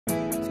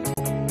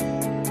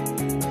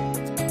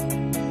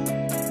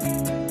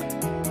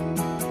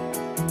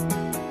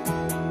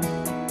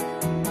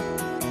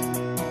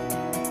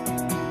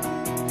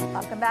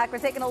back. We're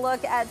taking a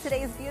look at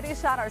today's beauty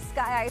shot. Our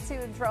Sky Eye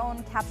 2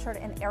 drone captured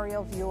an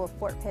aerial view of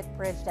Fort Pitt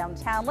Bridge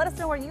downtown. Let us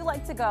know where you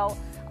like to go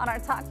on our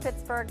Talk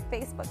Pittsburgh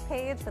Facebook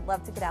page. We'd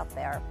love to get out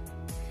there.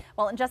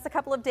 Well, in just a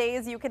couple of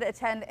days, you can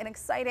attend an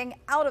exciting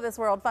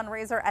out-of-this-world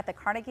fundraiser at the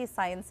Carnegie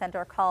Science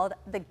Center called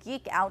the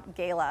Geek Out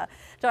Gala.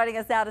 Joining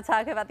us now to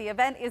talk about the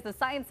event is the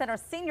Science Center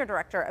Senior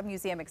Director of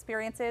Museum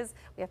Experiences.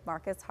 We have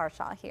Marcus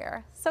Harshaw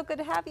here. So good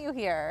to have you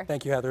here.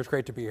 Thank you, Heather. It's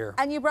great to be here.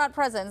 And you brought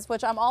presents,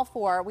 which I'm all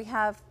for. We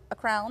have a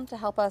crown to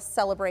help us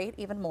celebrate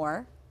even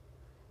more,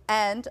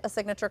 and a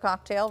signature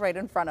cocktail right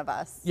in front of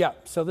us. Yeah,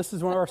 so this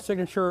is one of our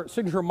signature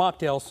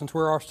mocktails since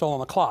we're still on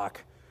the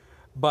clock.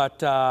 But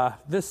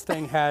this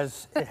thing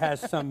has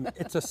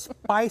it's a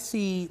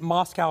spicy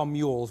Moscow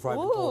Mule is what I've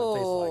been told it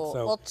tastes like.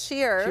 So well,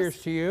 cheers. Cheers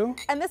to you.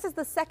 And this is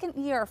the second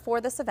year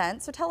for this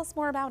event, so tell us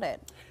more about it.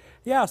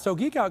 Yeah, so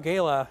Geek Out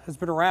Gala has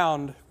been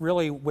around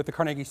really with the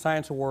Carnegie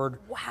Science Award.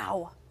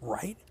 Wow.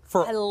 Right?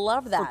 I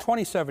love that. For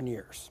 27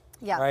 years.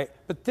 Yeah. Right?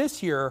 But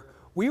this year,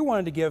 we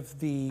wanted to give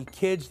the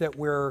kids that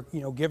we're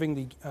giving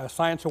the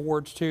Science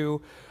Awards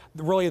to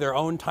really their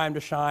own time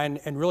to shine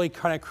and really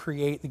kind of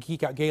create the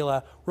Geek Out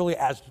Gala really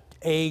as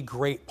a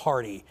great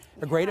party,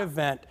 a great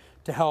event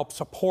to help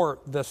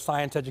support the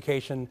science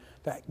education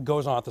that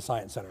goes on at the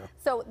Science Center.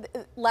 So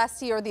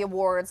last year the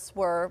awards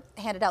were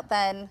handed out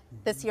then.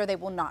 This year they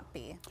will not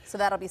be. So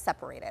that'll be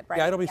separated, right?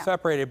 Yeah, it'll be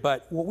separated.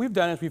 But what we've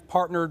done is we've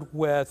partnered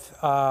with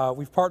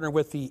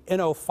the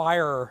Inno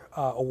Fire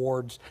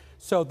Awards.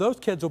 So those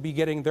kids will be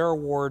getting their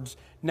awards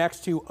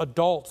next to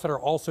adults that are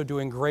also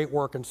doing great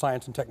work in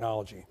science and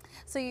technology.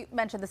 So you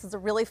mentioned this is a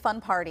really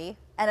fun party,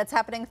 and it's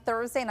happening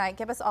Thursday night.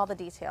 Give us all the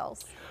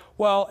details.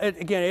 Well,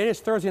 again, it is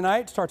Thursday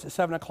night. It starts at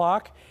 7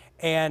 o'clock,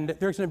 and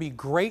there's going to be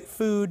great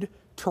food,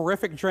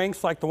 terrific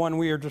drinks like the one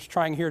we are just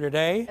trying here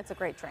today. It's a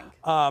great drink.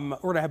 We're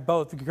going to have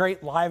both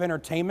great live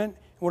entertainment.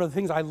 One of the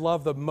things I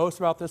love the most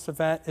about this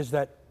event is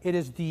that it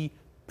is the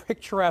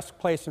picturesque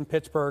place in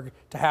Pittsburgh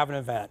to have an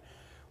event.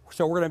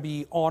 So we're going to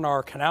be on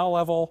our canal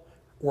level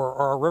or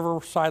our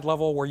riverside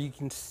level where you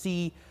can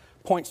see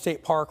Point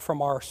State Park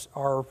from our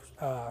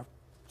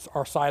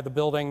side of the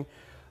building,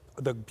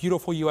 the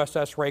beautiful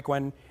USS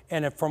Raquin.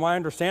 And from my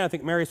understanding, I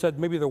think Mary said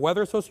maybe the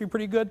weather's supposed to be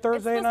pretty good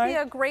Thursday night. It's supposed to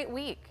be a great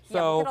week. So,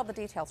 yeah, we'll get all the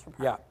details from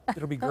her. Yeah,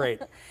 it'll be great.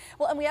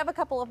 Well, and we have a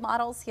couple of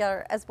models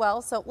here as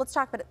well. So let's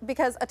talk about it,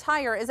 because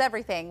attire is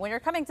everything. When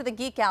you're coming to the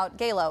Geek Out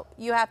Gala,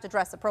 you have to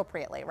dress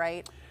appropriately,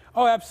 right?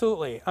 Oh,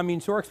 absolutely. I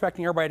mean, so we're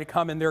expecting everybody to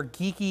come in their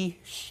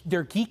geek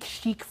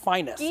chic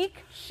finest.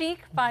 Geek chic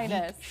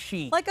finest. Geek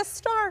chic. Like a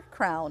star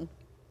crown,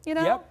 you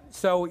know? Yep.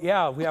 So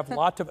yeah, we have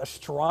lots of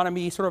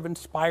astronomy sort of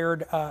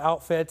inspired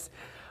outfits.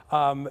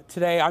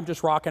 Today I'm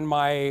just rocking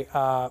my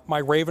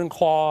my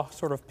Ravenclaw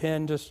sort of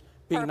pin, just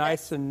being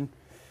nice and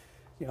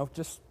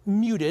just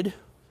muted.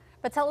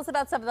 But tell us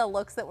about some of the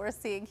looks that we're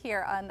seeing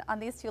here on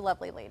these two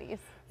lovely ladies.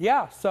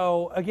 Yeah,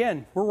 so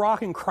again, we're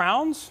rocking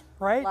crowns,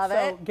 right? Love so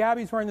it.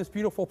 Gabby's wearing this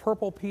beautiful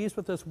purple piece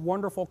with this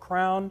wonderful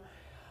crown.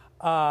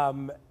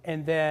 And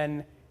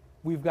then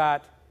we've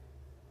got,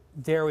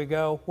 there we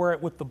go, we're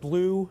with the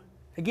blue.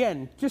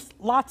 Again, just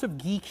lots of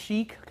geek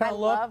chic kind of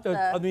look.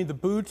 I mean, the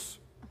boots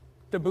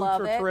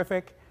are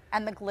terrific.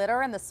 And the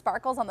glitter and the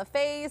sparkles on the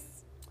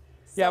face.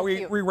 So yeah,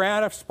 we ran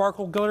out of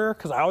sparkle glitter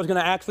because I was going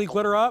to actually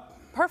glitter up.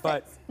 Perfect.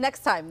 But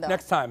next time, though.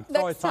 Next time. It's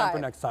always time for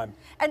next time.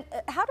 And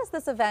how does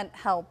this event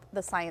help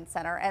the Science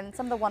Center and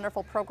some of the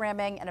wonderful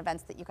programming and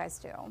events that you guys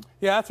do?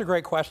 Yeah, that's a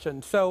great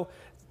question. So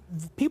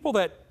people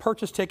that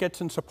purchase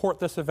tickets and support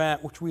this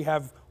event, which we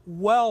have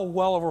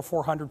well over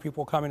 400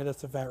 people coming to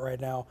this event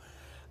right now,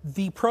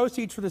 the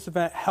proceeds for this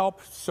event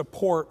help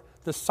support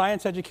the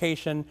science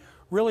education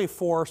really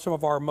for some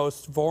of our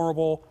most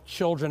vulnerable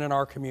children in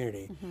our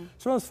community.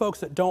 Some of those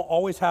folks that don't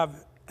always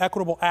have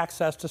equitable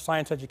access to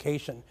science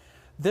education.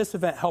 This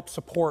event helps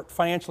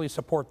financially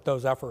support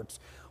those efforts.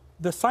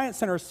 The Science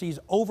Center sees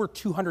over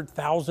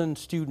 200,000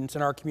 students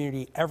in our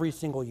community every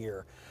single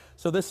year.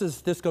 So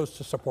this goes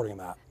to supporting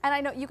that. And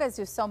I know you guys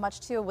do so much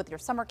too with your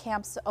summer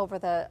camps over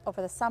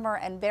the summer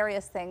and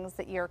various things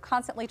that you're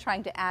constantly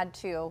trying to add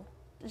to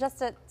just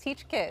to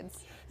teach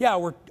kids. Yeah,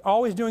 we're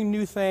always doing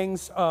new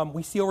things.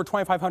 We see over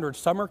 2,500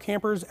 summer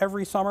campers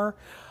every summer.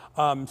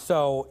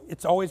 So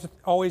it's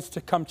always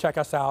to come check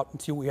us out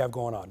and see what we have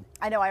going on.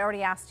 I know I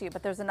already asked you,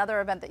 but there's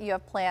another event that you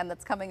have planned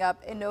that's coming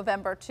up in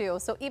November too.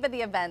 So even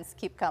the events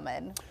keep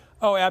coming.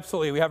 Oh,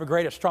 absolutely. We have a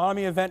great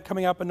astronomy event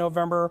coming up in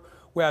November.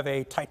 We have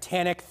a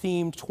Titanic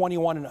themed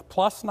 21 and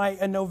plus night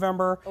in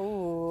November.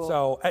 Ooh.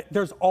 So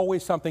there's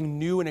always something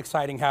new and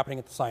exciting happening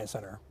at the Science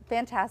Center.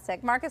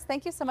 Fantastic. Marcus,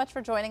 thank you so much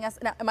for joining us.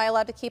 Now, am I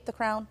allowed to keep the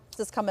crown? Is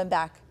this coming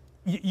back?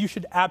 You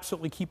should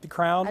absolutely keep the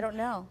crown. I don't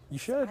know. You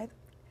should.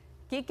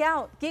 Geek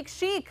out, geek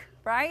chic,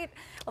 right?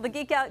 Well, the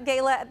Geek Out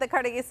Gala at the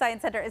Carnegie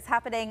Science Center is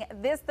happening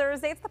this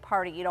Thursday. It's the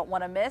party you don't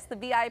want to miss. The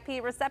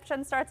VIP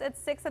reception starts at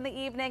 6 in the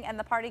evening and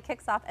the party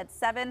kicks off at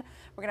 7.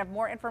 We're going to have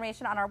more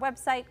information on our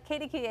website,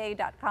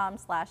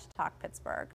 kdka.com/talkpittsburgh.